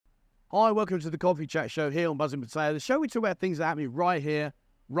Hi, welcome to the Coffee Chat Show here on Buzzing Pattaya, the show we talk about things that are happening right here,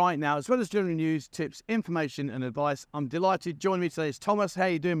 right now, as well as general news, tips, information, and advice. I'm delighted. Joining me today is Thomas. How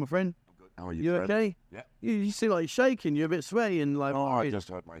you doing, my friend? Good. How are you? You Fred? okay? Yeah. You seem like you're shaking. You're a bit sweaty and like. Oh, I just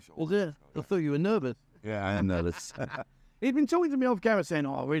hurt my shoulder. I thought you were nervous. Yeah, I am nervous. He'd been talking to me off camera saying,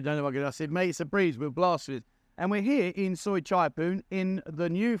 I really don't know what I'm going to do. I said, mate, it's a breeze. We'll blast with it. And we're here in Soi Chiyapoon in the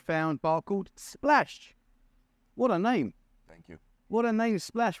newfound bar called Splash. What a name. Thank you. What a name,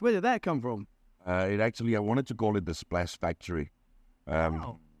 Splash. Where did that come from? I wanted to call it the Splash Factory.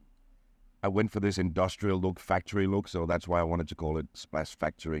 Wow. I went for this industrial look, factory look, so that's why I wanted to call it Splash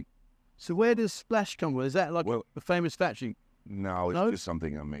Factory. So where does Splash come from? Is that like Well- a famous factory? No, it's No? just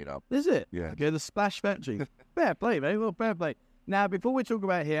something I made up. Is it? Yeah. Okay, the Splash Factory. Fair play, mate. Well, fair play. Now, before we talk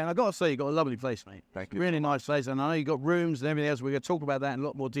about here, and I've got to say, you've got a lovely place, mate. Thank you. Really nice place. And I know you've got rooms and everything else. We're going to talk about that in a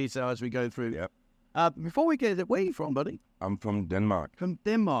lot more detail as we go through. Yep. Before we get to where are you from, buddy? I'm from Denmark. From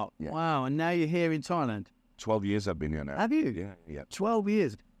Denmark. Yeah. Wow. And now you're here in Thailand. 12 years I've been here now. Have you? Yeah. 12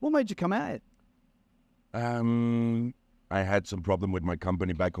 years. What made you come out? I had some problem with my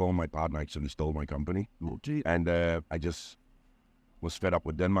company back home. My partner actually stole my company. Oh, gee. And I just was fed up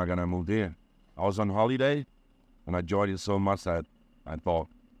with Denmark and I moved here. I was on holiday and I enjoyed it so much that I thought,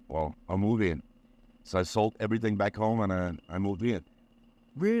 well, I'll move in. So I sold everything back home and I moved here.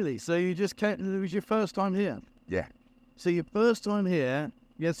 Really? So you just came, it was your first time here? Yeah. So your first time here,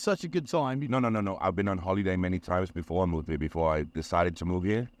 you had such a good time. No. I've been on holiday many times before I moved here, before I decided to move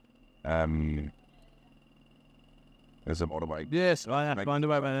here. There's a motorbike. Yes, I have to find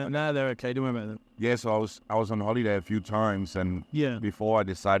out about that. No, they're okay. Don't worry about them. Yeah, so I was on holiday a few times and Yeah. before I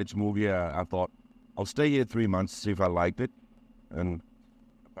decided to move here, I thought, I'll stay here 3 months, see if I liked it. And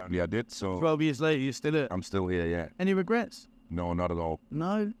apparently I did, so 12 years later, you're still here. I'm still here, yeah. Any regrets? No, not at all.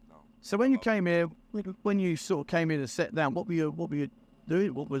 No. So when you came here, when you sort of came here to set down, what were you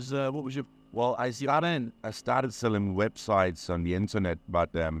doing? What was your Well, I started selling websites on the internet,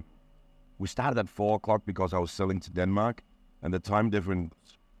 but we started at 4 o'clock because I was selling to Denmark, and the time difference,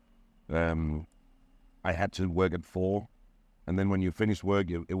 I had to work at 4, and then when you finish work,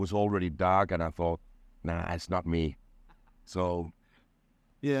 it was already dark, and I thought, nah, it's not me. So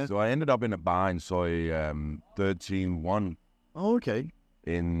I ended up in a bar in Soi 13-1 Oh, okay.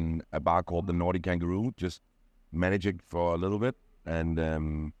 in a bar called the Naughty Kangaroo, just managing for a little bit, and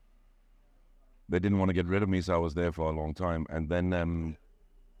they didn't want to get rid of me, so I was there for a long time. And then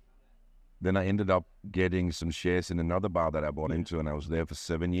I ended up getting some shares in another bar that I bought into, and I was there for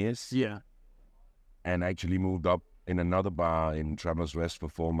 7 years. Yeah. And actually moved up in another bar in Travelers Rest for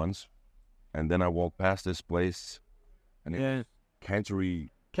 4 months. And then I walked past this place, and it was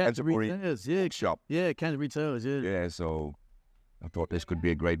Canterbury Towers, yeah. shop. Yeah, Canterbury Towers, yeah. Yeah, so I thought this could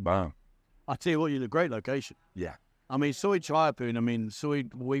be a great bar. I tell you what, you're in a great location. Yeah. I mean, Soi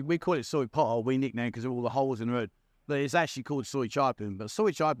Chiyapoon, we call it Soi Pothole, we nickname because of all the holes in the road. But it's actually called Soi Chiyapoon. But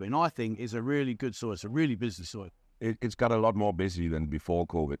Soi Chiyapoon, I think, is a really good soy. It's a really busy soy. It's got a lot more busy than before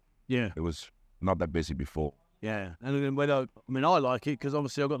COVID. Yeah. It was not that busy before. Yeah. And then I like it because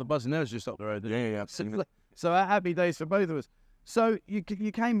obviously I've got the Buzzing Nerves just up the road. Yeah. So happy days for both of us. So you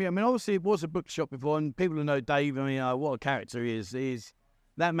came here. I mean, obviously it was a bookshop before, and people who know Dave, I mean, what a character he is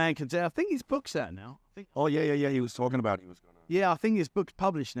that man can tell. I think his book's out now. Oh, yeah. He was talking about he was going to... Yeah, I think his book's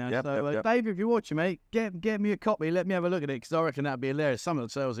published now. Yep, So, yep. Dave, if you're watching, mate, get me a copy. Let me have a look at it because I reckon that'd be hilarious. Some of the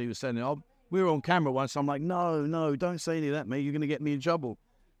sales he was sending. We were on camera once. I'm like, no, don't say any of that, mate. You're going to get me in trouble.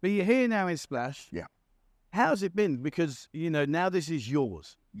 But you're here now in Splash. Yeah. How's it been? Because, now this is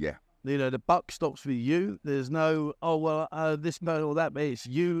yours. Yeah. The buck stops with you. There's no, this bird or that, but it's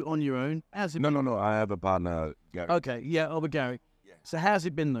you on your own. How's it been? No. I have a partner, Gary. Okay, yeah, but Gary. Yeah. So how's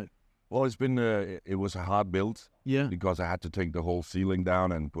it been, though? Well, it's been, it was a hard build Yeah. because I had to take the whole ceiling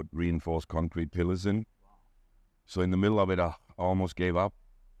down and put reinforced concrete pillars in. So in the middle of it, I almost gave up.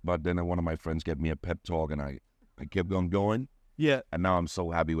 But then one of my friends gave me a pep talk and I kept on going. Yeah. And now I'm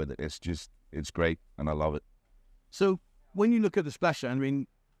so happy with it. It's great and I love it. So when you look at the Splash, I mean,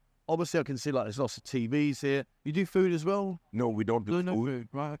 obviously I can see like there's lots of TVs here. You do food as well? No, we don't do No food. food,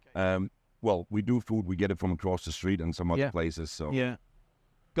 right? Okay. Well, we do food. We get it from across the street and some other Yeah. places. So Yeah.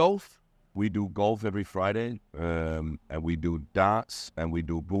 Golf? we do golf every Friday, and we do darts and we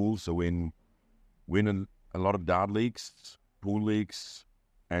do pool. So we win a lot of dart leagues, pool leagues,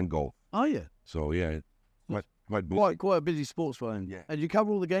 and golf. Oh, yeah. So yeah, quite busy. Quite a busy sports fan. Yeah. And you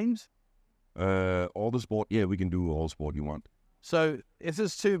cover all the games? All the sport. Yeah, we can do all sport you want. So if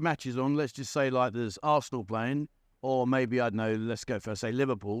there's 2 matches on, let's just say like there's Arsenal playing, or maybe, I don't know, let's go for, say,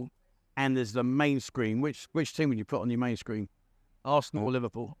 Liverpool, and there's the main screen. Which team would you put on your main screen? Arsenal or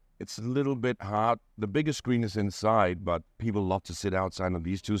Liverpool? It's a little bit hard. The biggest screen is inside, but people love to sit outside on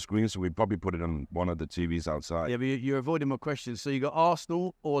these two screens, so we probably put it on one of the TVs outside. Yeah, but you're avoiding my question. So you got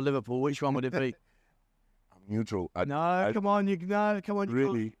Arsenal or Liverpool? Which one would it be? I'm neutral. Come on.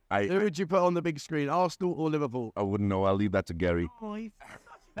 Really? Who would you put on the big screen, Arsenal or Liverpool? I wouldn't know. I'll leave that to Gary. Oh,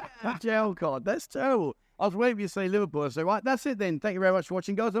 jail card. That's terrible. I was waiting for you to say Liverpool. I said, right, that's it then. Thank you very much for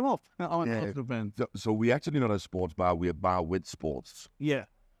watching, guys. I'm off. I'm an Arsenal fan. So we actually not a sports bar. We're a bar with sports. Yeah.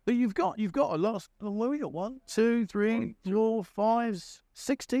 But you've got a lot. Where we got 1, 2, 3, 4, 5,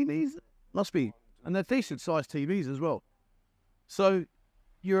 6 TVs. Must be, and they're decent sized TVs as well. So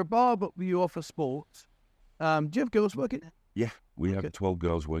you're a bar, but you offer sports. Do you have girls working? Yeah, we have 12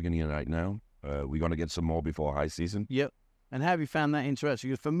 girls working here right now. We're gonna get some more before high season. Yep. And how have you found that interesting?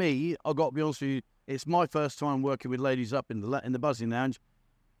 Because for me, I've got to be honest with you, it's my first time working with ladies up in the buzzing lounge.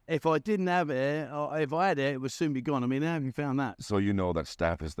 If I didn't have it, or if I had it, it would soon be gone. I mean, how have you found that? So you know that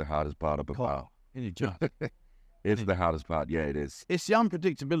staff is the hardest part of a bar. It's the hardest part. Yeah, it is. It's the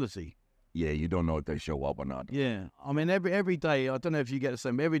unpredictability. Yeah, you don't know if they show up or not. Yeah. I mean, every day, I don't know if you get the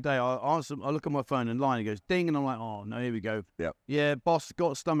same, but every day I look at my phone and line, it goes ding, and I'm like, oh, no, here we go. Yep. Yeah, boss,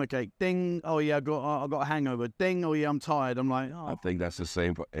 got a stomachache. Ding. Oh, yeah, I got a hangover. Ding. Oh, yeah, I'm tired. I'm like, oh. I think that's the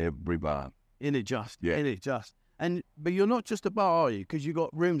same for every bar. But you're not just a bar, are you? Because you got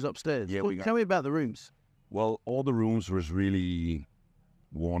rooms upstairs. Yeah, Tell me about the rooms. Well, all the rooms was really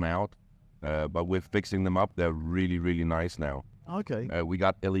worn out, but we're fixing them up. They're really, really nice now. Okay. We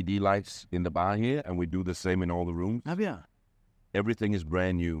got LED lights in the bar here, and we do the same in all the rooms. Have you? Everything is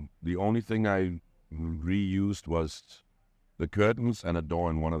brand new. The only thing I reused was the curtains and a door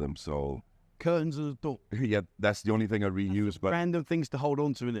in one of them. So curtains and a door. Yeah, that's the only thing I reused. But random things to hold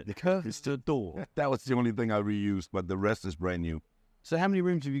on to, innit? The curtains to the door. That was the only thing I reused, but the rest is brand new. So how many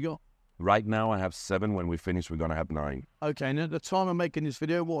rooms have you got? Right now I have 7. When we finish, we're going to have 9. Okay, and at the time of making this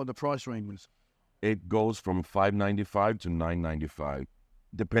video, what are the price ranges? It goes from $5.95 to $9.95.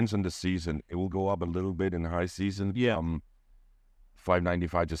 Depends on the season. It will go up a little bit in the high season. Yeah.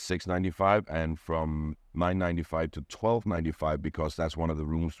 $5.95 to $6.95, and from $9.95 to $12.95, because that's one of the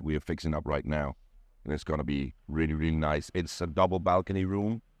rooms we are fixing up right now, and it's going to be really, really nice. It's a double balcony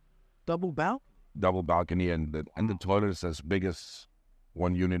room. Double balcony, and the toilet is as big as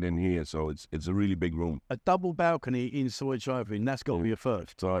one unit in here, so it's a really big room. A double balcony in Soi Chiyapoon, that's got to be a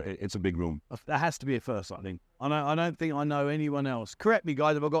first. So it's a big room. That has to be a first, I think. I don't think I know anyone else. Correct me,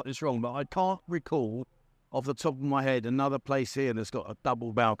 guys, if I got this wrong, but I can't recall off the top of my head another place here that's got a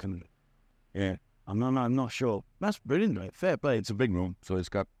double balcony. Yeah. I'm not sure. That's brilliant, mate. Fair play. It's a big room, so it's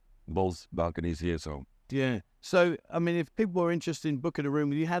got both balconies here, so. Yeah. So, I mean, if people are interested in booking a room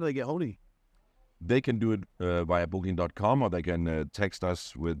with you, how do they get hold of you? They can do it via booking.com, or they can text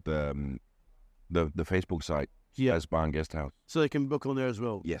us with the Facebook site, as Bar and Guest House. So they can book on there as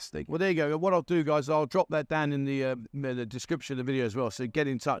well? Yes, they can. Well, there you go. What I'll do, guys, I'll drop that down in the description of the video as well. So get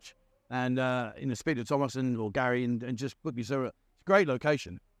in touch and speak to Thomas or Gary and just book you. So it's a great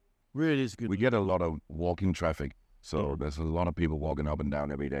location. Really is good. We get a lot of walking traffic, so there's a lot of people walking up and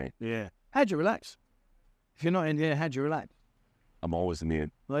down every day. Yeah. How'd you relax? If you're not in here, how'd you relax? I'm always in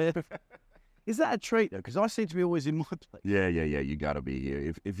here. Oh, yeah. Is that a trait, though? Because I seem to be always in my place. Yeah. You got to be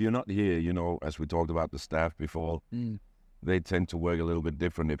here. If you're not here, as we talked about the staff before, they tend to work a little bit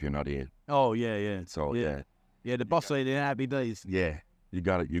different if you're not here. Oh, yeah. So, yeah. Yeah, the boss lady, happy days. Yeah, you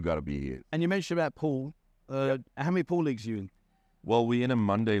got to be here. And you mentioned about pool. How many pool leagues are you in? Well, we're in a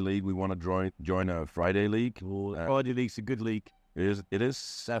Monday league. We want to join a Friday league. Friday league's a good league. It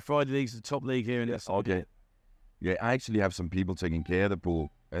is. Friday league's the top league here. Okay. Yeah, I actually have some people taking care of the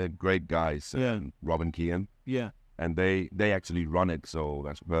pool. Great guys, Rob and Kian. Yeah. And they actually run it, so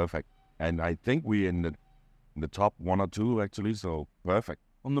that's perfect. And I think we're in the top 1 or 2, actually, so perfect.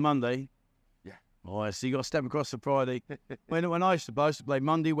 On the Monday? Yeah. Oh, so you got to step across the Friday. when I used to play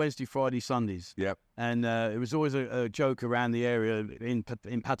Monday, Wednesday, Friday, Sundays. Yep. And it was always a joke around the area in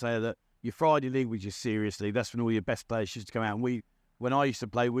Pattaya that your Friday league was just seriously, that's when all your best players used to come out. And when I used to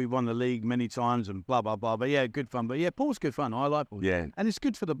play, we won the league many times and blah, blah, blah. But yeah, good fun. But yeah, pool's good fun. I like pool. Yeah. And it's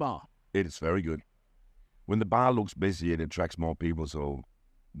good for the bar. It is very good. When the bar looks busy, it attracts more people. So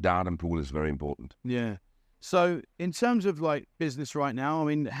dart and pool is very important. Yeah. So in terms of like business right now, I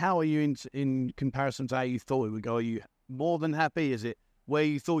mean, how are you in comparison to how you thought it would go? Are you more than happy? Is it where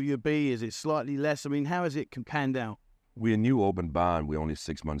you thought you'd be? Is it slightly less? I mean, how has it panned out? We're a new open bar and we're only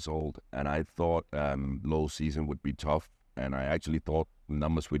 6 months old. And I thought low season would be tough. And I actually thought the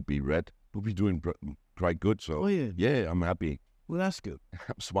numbers would be red. But we're doing quite good. So yeah, I'm happy. Well, that's good.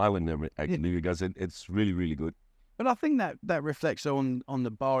 I'm smiling there actually because it's really, really good. But I think that reflects on the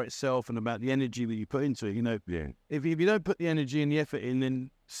bar itself and about the energy that you put into it. Yeah. If you don't put the energy and the effort in,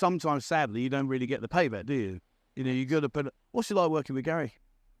 then sometimes, sadly, you don't really get the payback, do you? You know, you got to put. What's it like working with Gary?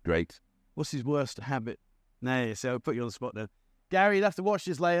 Great. What's his worst habit? No, so I'll put you on the spot then. Gary, you'll have to watch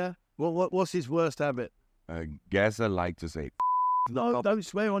this later. What's his worst habit? Guess I like to say. No, don't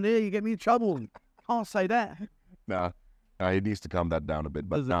swear on here. You get me in trouble. Can't say that. Nah, he needs to calm that down a bit.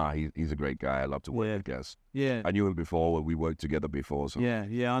 But he's a great guy. I love to work with Guess. Yeah. I knew him before. We worked together before. So.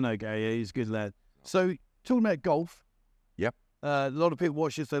 Yeah, I know Gary. Yeah, he's a good lad. So, talking about golf. Yep. A lot of people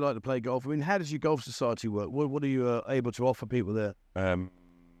watch this. They like to play golf. I mean, how does your golf society work? What are you able to offer people there?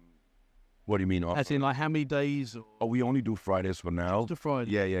 What do you mean? As in, like, how many days? Oh, we only do Fridays for now. Just a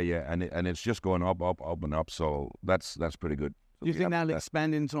Friday. Yeah. And it's just going up and up. So that's pretty good. So do you think that'll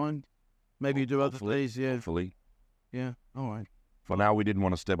expand in time? Maybe you do other days, yeah. Hopefully. Yeah, all right. For now, we didn't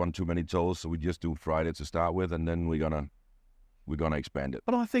want to step on too many toes, so we just do Friday to start with, and then we're gonna expand it.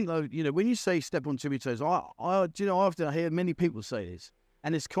 But I think, though, you know, when you say step on too many toes, I often hear many people say this,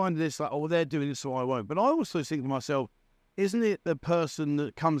 and it's kind of this like, oh, well, they're doing this, so I won't. But I also think to myself, isn't it the person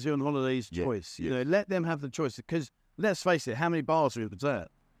that comes here on holidays' choice? You know, let them have the choice, because let's face it, how many bars are in Pattaya?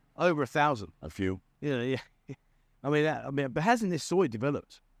 Over 1,000. A few. You know, yeah. I mean, but hasn't this Soi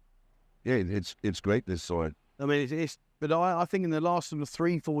developed? Yeah, it's great, this Soi. I mean, but I think in the last sort of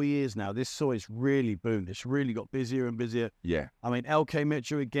 3-4 years now, this Soi's really boomed. It's really got busier and busier. Yeah. I mean, LK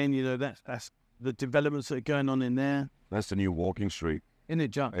Metro again. You know, that's the developments that are going on in there. That's the new walking street. Isn't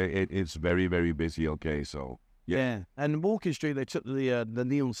it, John? It's very, very busy. Okay, so yeah. And Walking Street, they took the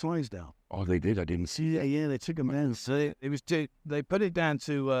neon signs down. Oh, they did. I didn't see. Yeah, they took them down. So they put it down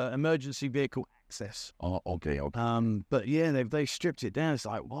to emergency vehicle access. Oh, okay. But yeah, they stripped it down. It's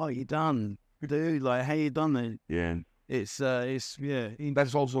like, what are you done, dude? Like, how you done that? Yeah. It's yeah.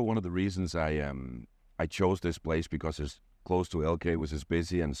 That's also one of the reasons I chose this place, because it's close to LK, which is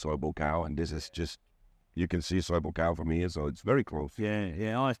busy, and Soi Buakhao, and this is just, you can see Soi Buakhao from here, so it's very close. Yeah.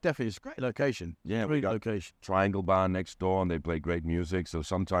 Oh, it's a great location. Yeah, great location. Triangle Bar next door, and they play great music. So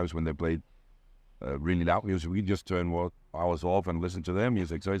sometimes when they play really loud music, we just turn hours off and listen to their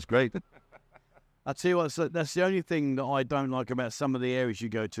music. So it's great. I tell you what, that's the only thing that I don't like about some of the areas you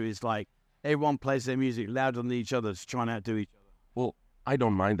go to is like everyone plays their music louder than each other to try and outdo each other. Well, I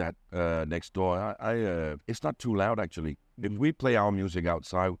don't mind that next door. It's not too loud, actually. If we play our music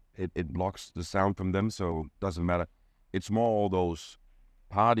outside, it blocks the sound from them, so it doesn't matter. It's more all those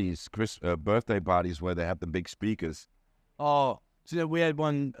parties, birthday parties where they have the big speakers. Oh, so we had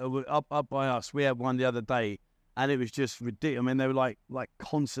one up by us. We had one the other day, and it was just ridiculous. I mean, they were like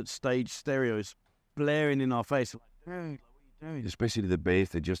concert stage stereos blaring in our face. Like, dude, what are you doing? Especially the bass,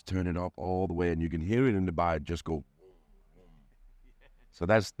 they just turn it up all the way, and you can hear it in the bar just go. So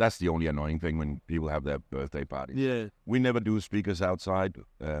that's the only annoying thing when people have their birthday parties. Yeah. We never do speakers outside,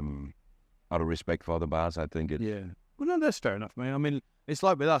 out of respect for other bars, I think. Yeah. Well, no, that's fair enough, man. I mean, it's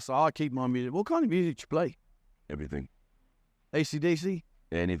like with us. I keep my music. What kind of music do you play? Everything. AC/DC?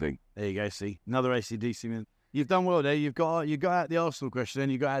 Anything. There you go, see. Another AC/DC, man. You've done well there. You got out the Arsenal question, then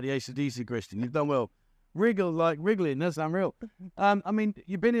you got out the AC/DC question. You've done well. Wriggling, that's unreal. I mean,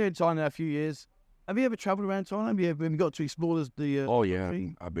 you've been here in Thailand a few years. Have you ever travelled around Thailand? Have you got to explore the... oh, yeah.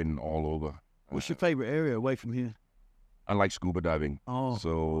 I've been all over. What's your favourite area away from here? I like scuba diving. Oh.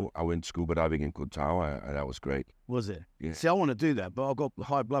 So I went scuba diving in Koh Tao, and that was great. Was it? Yeah. See, I want to do that, but I've got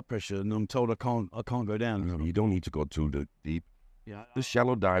high blood pressure, and I'm told I can't go down. No, you don't need to go too deep. Yeah. The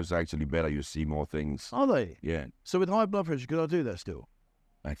shallow dives are actually better. You see more things. Are they? Yeah. So with high blood pressure, could I do that still?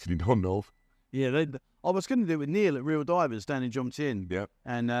 I actually don't know. Yeah, I was going to do it with Neil at Real Divers down in Jomtien. Yeah.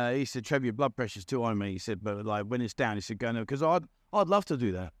 And he said, Trevor, your blood pressure's too high, mate. He said, but like when it's down, he said, go no, because I'd love to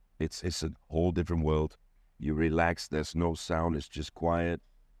do that. It's a whole different world. You relax. There's no sound. It's just quiet.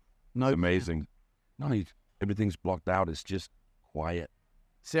 No, it's amazing. No, everything's blocked out. It's just quiet.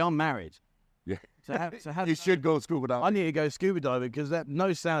 See, I'm married. Yeah. So how you should go scuba diving. I need to go scuba diving because that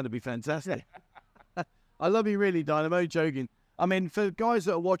no sound would be fantastic. I love you really, Diane. I'm only joking. I mean, for guys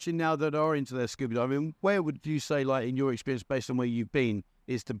that are watching now that are into their scuba diving, where would you say, like in your experience, based on where you've been,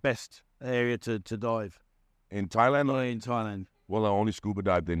 is the best area to dive? In Thailand? In Thailand. Well, I only scuba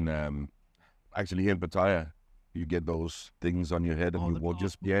dived in, actually here in Pattaya. You get those things on your head and you will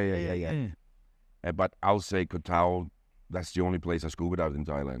just, yeah. But I'll say Koh Tao, that's the only place I scuba dived in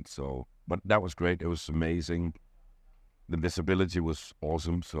Thailand. So, but that was great. It was amazing. The visibility was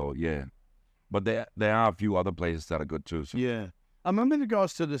awesome. So, yeah. But there are a few other places that are good too. So. Yeah. In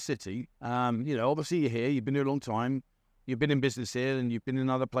regards to the city, obviously you're here, you've been here a long time, you've been in business here and you've been in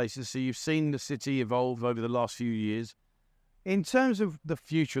other places, so you've seen the city evolve over the last few years. In terms of the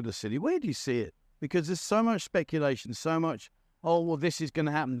future of the city, where do you see it? Because there's so much speculation, so much, oh, well, this is going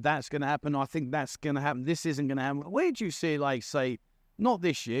to happen, that's going to happen, I think that's going to happen, this isn't going to happen. Where do you see, like, say, Not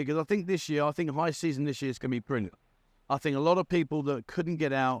this year, because I think high season this year is going to be brilliant. I think a lot of people that couldn't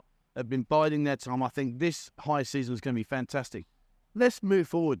get out have been biding their time. I think this high season is going to be fantastic. Let's move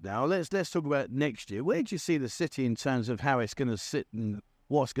forward now. Let's talk about next year. Where do you see the city in terms of how it's going to sit and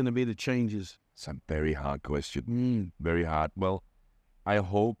what's going to be the changes? It's a very hard question. Very hard. Well, I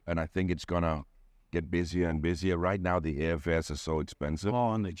hope, and I think it's going to get busier and busier. Right now, the airfares are so expensive.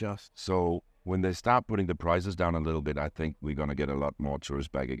 Oh, and they just. So when they start putting the prices down a little bit, I think we're going to get a lot more tourists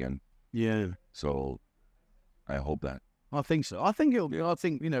back again. Yeah. So I hope that. I think so. I think it'll be. I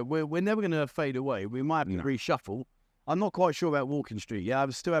think, we're never going to fade away. We might have to reshuffle. I'm not quite sure about Walking Street. Yeah, I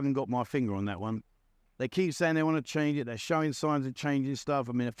still haven't got my finger on that one. They keep saying they want to change it. They're showing signs of changing stuff.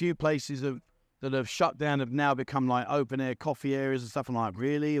 I mean, a few places that have shut down have now become like open air coffee areas and stuff. I'm like,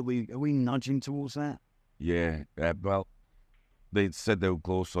 really? Are we nudging towards that? Yeah. Well, they said they would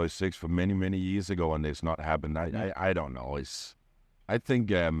close Soi 6 for many, many years ago, and it's not happened. I don't know. I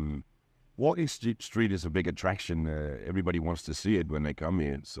think Walking Street is a big attraction. Everybody wants to see it when they come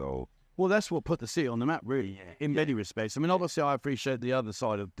here. So. Well, that's what put the city on the map, really, in many respects. I mean, obviously, I appreciate the other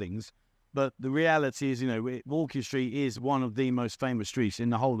side of things, but the reality is, Walking Street is one of the most famous streets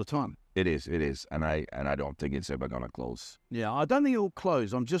in the whole of the time. It is, and I don't think it's ever going to close. Yeah, I don't think it will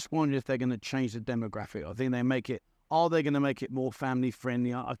close. I'm just wondering if they're going to change the demographic. I think are they going to make it more family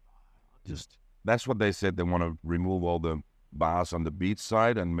friendly? That's what they said. They want to remove all the bars on the beach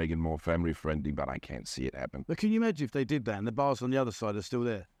side and make it more family friendly, but I can't see it happen. But can you imagine if they did that and the bars on the other side are still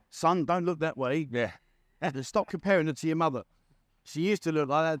there? Son, don't look that way. Yeah. Stop comparing it to your mother. She used to look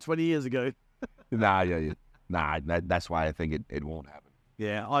like that 20 years ago. Nah, that's why I think it won't happen.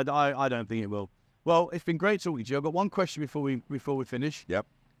 Yeah, I don't think it will. Well, it's been great talking to you. I've got one question before we finish. Yep.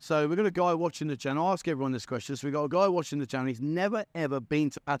 So we've got a guy watching the channel. I'll ask everyone this question. So we've got a guy watching the channel. He's never, ever been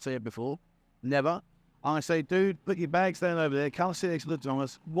to Pattaya before. Never. I say, dude, put your bags down over there. Come sit next to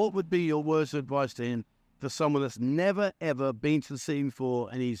Thomas. What would be your words of advice to him? For someone that's never, ever been to the sea before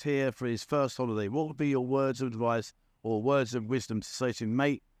and he's here for his first holiday, what would be your words of advice or words of wisdom to say to him,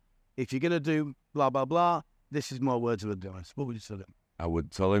 mate, if you're going to do blah, blah, blah, this is my words of advice. What would you tell him? I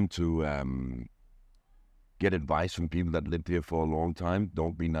would tell him to get advice from people that lived here for a long time.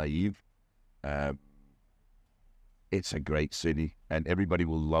 Don't be naive. It's a great city, and everybody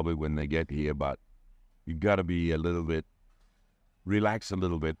will love it when they get here, but you got to be relax a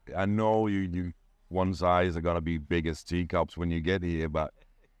little bit. I know one's eyes are going to be big as teacups when you get here, but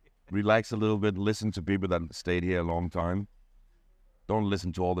relax a little bit. Listen to people that stayed here a long time. Don't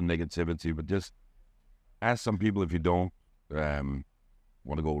listen to all the negativity, but just ask some people if you don't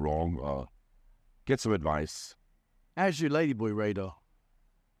want to go wrong, or get some advice. How's your ladyboy radar?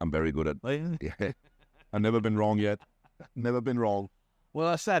 I'm very good at it. Yeah. I've never been wrong yet. Never been wrong.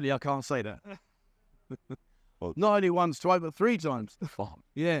 Well, sadly, I can't say that. Well, not only once, twice, but 3 times.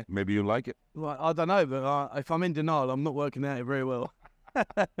 Yeah. Maybe you like it. Well, I don't know, but if I'm in denial, I'm not working out it very well.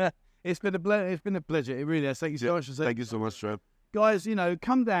 It's been a pleasure. It really is. Thank you so much. Thank you so much, Trev. Guys,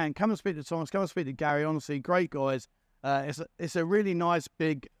 come down, come and speak to Thomas, come and speak to Gary. Honestly, great guys. It's a really nice,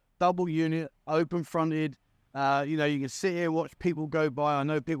 big, double unit, open fronted. You can sit here and watch people go by. I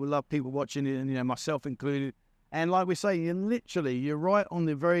know people love people watching it, and myself included. And like we say, you're right on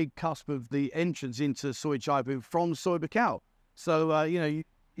the very cusp of the entrance into Soi Chiyapoon from Soi Buakhao. So, even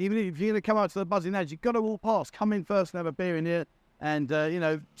if you're going to come out to the Buzzing Edge, you've got to walk past. Come in first and have a beer in here. And,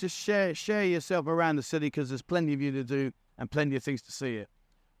 just share yourself around the city, because there's plenty of you to do and plenty of things to see here.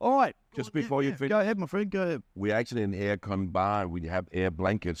 All right. Just before you finish. Go ahead, my friend. Go ahead. We're actually in aircon bar. We have air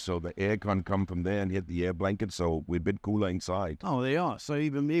blankets, so the aircon come from there and hit the air blanket, so we're a bit cooler inside. Oh, they are. So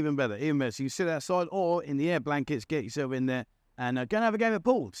even better. So you can sit outside or in the air blankets, get yourself in there, and go and have a game of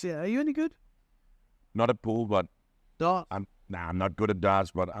pool. See, are you any good? Not at pool, but darts. I'm not good at darts,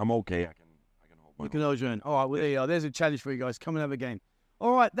 but I'm okay. I can hold my own. You can hold your own. All right. Well, there you are. There's a challenge for you guys. Come and have a game.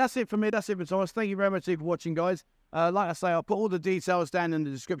 All right. That's it for me. That's it for Thomas. Thank you very much for watching, guys. Like I say, I'll put all the details down in the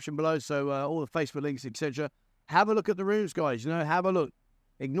description below, so all the Facebook links, etc. Have a look at the rooms, guys. Have a look.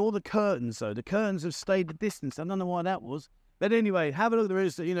 Ignore the curtains, though. The curtains have stayed a distance. I don't know why that was. But anyway, have a look at the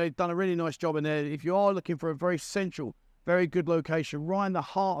rooms. You've done a really nice job in there. If you are looking for a very central, very good location, right in the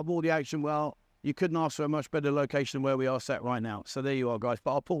heart of all the action, well, you couldn't ask for a much better location than where we are sat right now. So there you are, guys.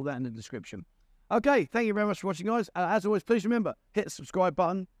 But I'll put that in the description. Okay, thank you very much for watching, guys. As always, please remember, hit the subscribe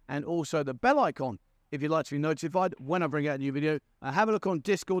button and also the bell icon if you'd like to be notified when I bring out a new video. Have a look on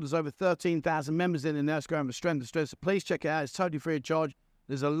Discord. There's over 13,000 members in there. It's going from strength to strength. So please check it out. It's totally free of charge.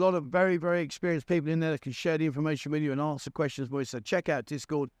 There's a lot of very, very experienced people in there that can share the information with you and answer questions for you. So check out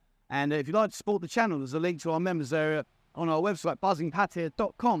Discord. And if you'd like to support the channel, there's a link to our members area on our website,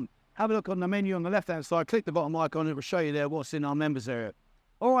 buzzingpattaya.com. have a look on the menu on the left-hand side. Click the bottom icon. It will show you there what's in our members area.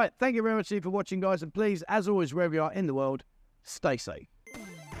 All right. Thank you very much for watching, guys. And please, as always, wherever you are in the world, stay safe.